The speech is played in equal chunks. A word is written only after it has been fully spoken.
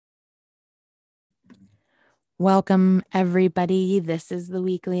Welcome, everybody. This is the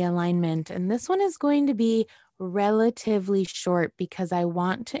weekly alignment, and this one is going to be relatively short because I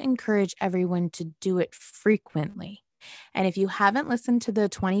want to encourage everyone to do it frequently. And if you haven't listened to the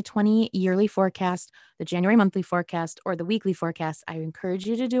 2020 yearly forecast, the January monthly forecast, or the weekly forecast, I encourage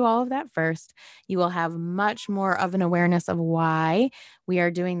you to do all of that first. You will have much more of an awareness of why we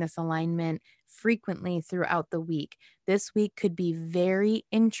are doing this alignment frequently throughout the week. This week could be very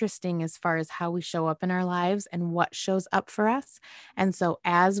interesting as far as how we show up in our lives and what shows up for us. And so,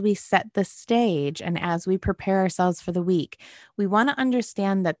 as we set the stage and as we prepare ourselves for the week, we want to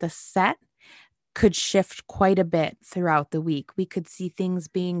understand that the set could shift quite a bit throughout the week. We could see things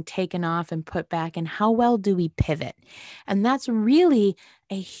being taken off and put back, and how well do we pivot? And that's really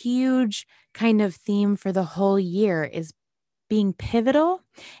a huge kind of theme for the whole year is being pivotal.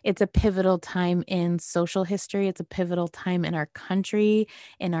 It's a pivotal time in social history. It's a pivotal time in our country,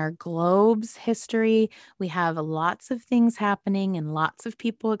 in our globe's history. We have lots of things happening and lots of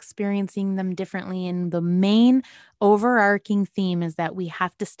people experiencing them differently. And the main overarching theme is that we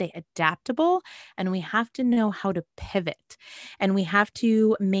have to stay adaptable and we have to know how to pivot and we have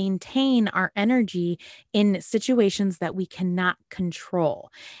to maintain our energy in situations that we cannot control.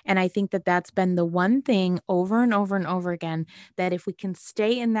 And I think that that's been the one thing over and over and over again, that if we can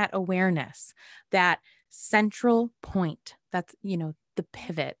stay in that awareness, that central point, that's, the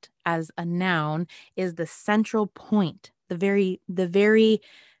pivot as a noun is the central point, the very,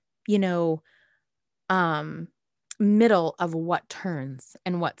 you know, um, middle of what turns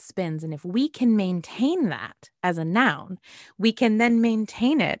and what spins. And if we can maintain that as a noun, we can then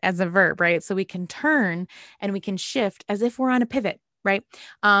maintain it as a verb, right? So we can turn and we can shift as if we're on a pivot, right?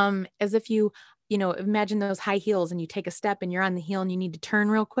 As if imagine those high heels and you take a step and you're on the heel and you need to turn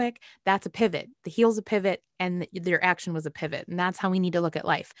real quick. That's a pivot. The heel's a pivot and their action was a pivot. And that's how we need to look at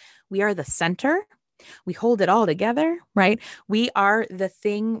life. We are the center. We hold it all together, right? We are the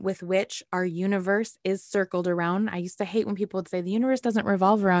thing with which our universe is circled around. I used to hate when people would say the universe doesn't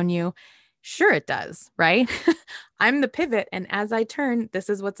revolve around you. Sure, it does, right? I'm the pivot. And as I turn, this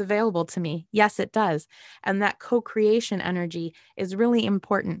is what's available to me. Yes, it does. And that co creation energy is really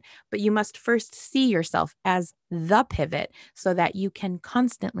important. But you must first see yourself as the pivot so that you can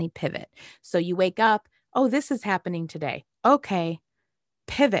constantly pivot. So you wake up, oh, this is happening today. Okay,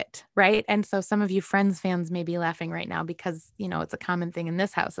 pivot, right? And so some of you Friends fans may be laughing right now because, it's a common thing in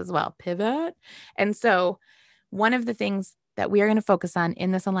this house as well, pivot. And so one of the things that we are going to focus on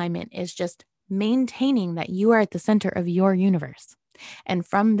in this alignment is just maintaining that you are at the center of your universe. And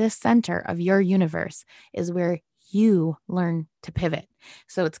from this center of your universe is where you learn to pivot.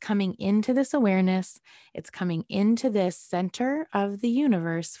 So it's coming into this awareness, it's coming into this center of the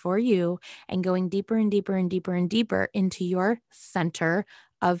universe for you and going deeper and deeper and deeper and deeper into your center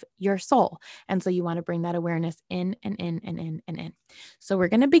of your soul. And so you want to bring that awareness in and in and in and in. So we're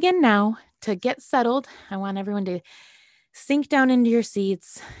going to begin now. To get settled, I want everyone to sink down into your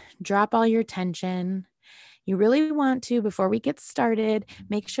seats, drop all your tension. You really want to, before we get started,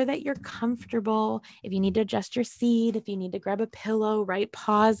 make sure that you're comfortable. If you need to adjust your seat, if you need to grab a pillow, right,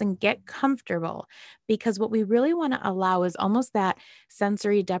 pause and get comfortable. Because what we really want to allow is almost that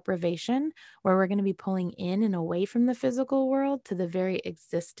sensory deprivation where we're going to be pulling in and away from the physical world to the very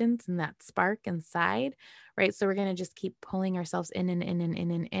existence and that spark inside, right? So we're going to just keep pulling ourselves in and in and in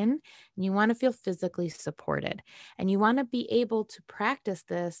and in. And you want to feel physically supported. And you want to be able to practice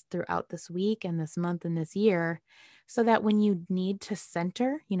this throughout this week and this month and this year so that when you need to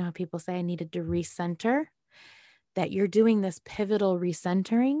center, you know how people say, I needed to recenter, that you're doing this pivotal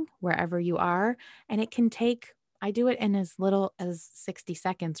recentering wherever you are. And it can take, I do it in as little as 60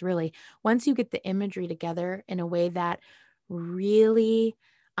 seconds, really. Once you get the imagery together in a way that really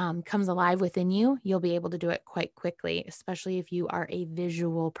comes alive within you, you'll be able to do it quite quickly, especially if you are a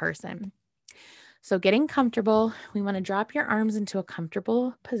visual person. So getting comfortable, we want to drop your arms into a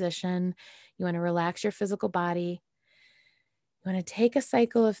comfortable position. You want to relax your physical body. You want to take a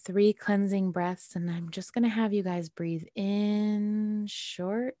cycle of 3 cleansing breaths, and I'm just going to have you guys breathe in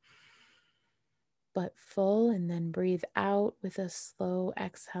short but full, and then breathe out with a slow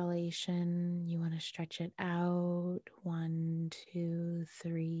exhalation. You want to stretch it out. 1, 2,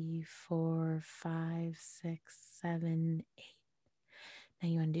 3, 4, 5, 6, 7, 8. Now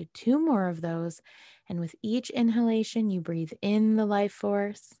you want to do 2 more of those. And with each inhalation, you breathe in the life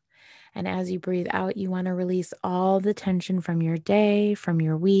force. And as you breathe out, you want to release all the tension from your day, from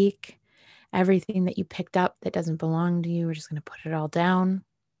your week, everything that you picked up that doesn't belong to you. We're just going to put it all down.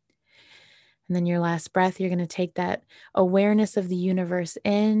 And then your last breath, you're going to take that awareness of the universe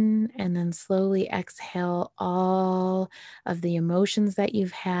in and then slowly exhale all of the emotions that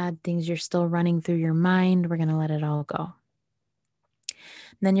you've had, things you're still running through your mind. We're going to let it all go.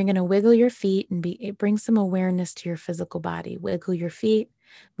 And then you're going to wiggle your feet and bring some awareness to your physical body. Wiggle your feet,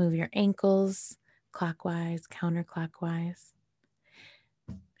 move your ankles clockwise, counterclockwise.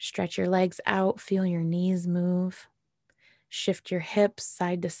 Stretch your legs out, feel your knees move. Shift your hips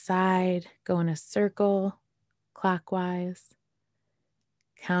side to side, go in a circle, clockwise,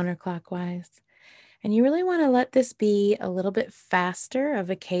 counterclockwise. And you really want to let this be a little bit faster of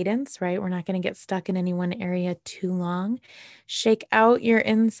a cadence, right? We're not going to get stuck in any one area too long. Shake out your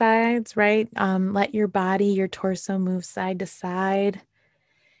insides, right? Let your body, your torso move side to side.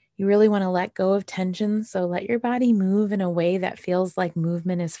 You really want to let go of tension. So let your body move in a way that feels like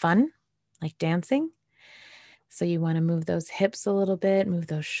movement is fun, like dancing. So you want to move those hips a little bit, move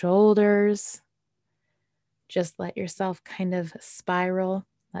those shoulders. Just let yourself kind of spiral.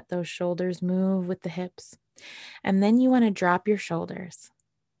 Let those shoulders move with the hips. And then you want to drop your shoulders.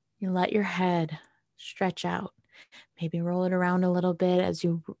 You let your head stretch out. Maybe roll it around a little bit as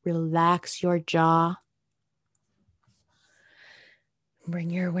you relax your jaw.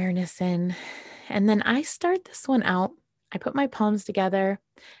 Bring your awareness in. And then I start this one out. I put my palms together.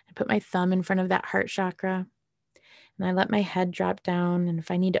 I put my thumb in front of that heart chakra. And I let my head drop down. And if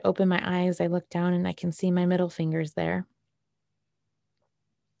I need to open my eyes, I look down and I can see my middle fingers there.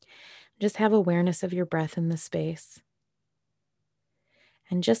 Just have awareness of your breath in the space.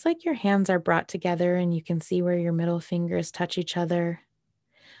 And just like your hands are brought together and you can see where your middle fingers touch each other,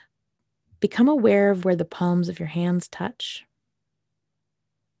 become aware of where the palms of your hands touch.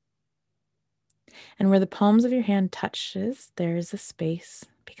 And where the palms of your hand touches, there is a space.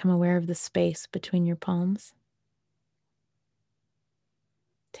 Become aware of the space between your palms.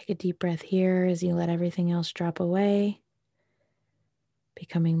 Take a deep breath here as you let everything else drop away,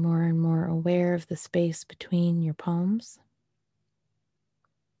 becoming more and more aware of the space between your palms.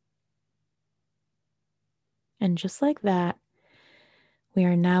 And just like that, we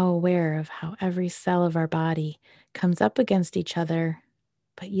are now aware of how every cell of our body comes up against each other,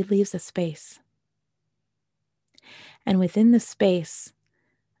 but leaves a space. And within the space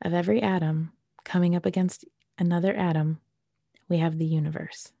of every atom coming up against another atom, we have the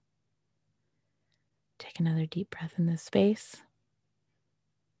universe. Take another deep breath in this space.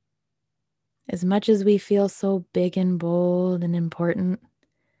 As much as we feel so big and bold and important,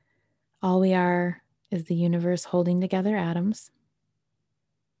 all we are is the universe holding together atoms.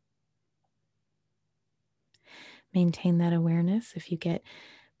 Maintain that awareness. If you get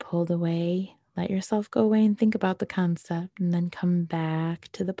pulled away, let yourself go away and think about the concept and then come back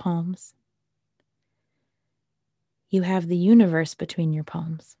to the palms. You have the universe between your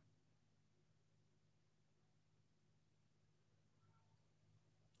palms.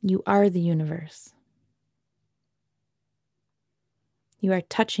 You are the universe. You are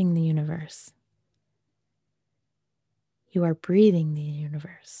touching the universe. You are breathing the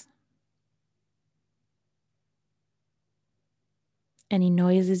universe. Any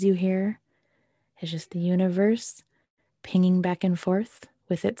noises you hear is just the universe pinging back and forth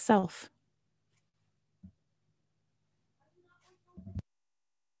with itself.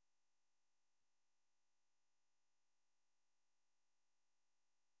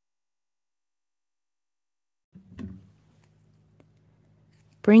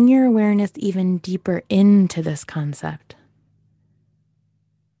 Bring your awareness even deeper into this concept.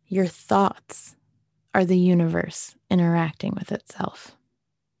 Your thoughts are the universe interacting with itself.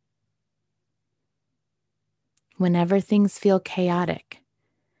 Whenever things feel chaotic,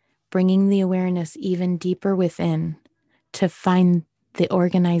 bringing the awareness even deeper within to find the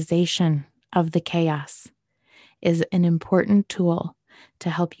organization of the chaos is an important tool to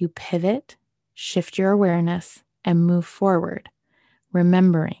help you pivot, shift your awareness, and move forward,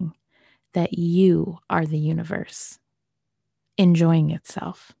 remembering that you are the universe enjoying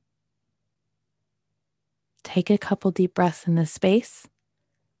itself. Take a couple deep breaths in this space.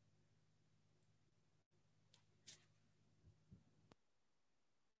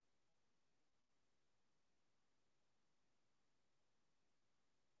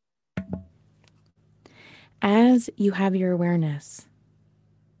 As you have your awareness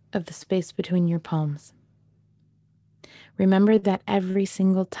of the space between your palms, remember that every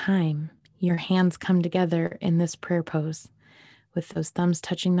single time your hands come together in this prayer pose, with those thumbs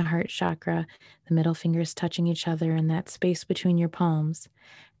touching the heart chakra, the middle fingers touching each other in that space between your palms,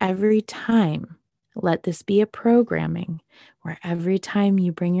 every time, let this be a programming where every time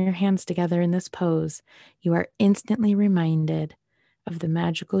you bring your hands together in this pose, you are instantly reminded of the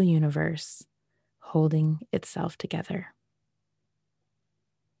magical universe holding itself together.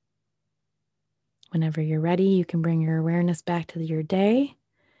 Whenever you're ready, you can bring your awareness back to your day.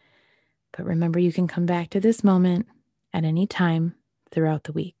 But remember, you can come back to this moment at any time throughout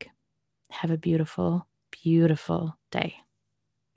the week. Have a beautiful, beautiful day.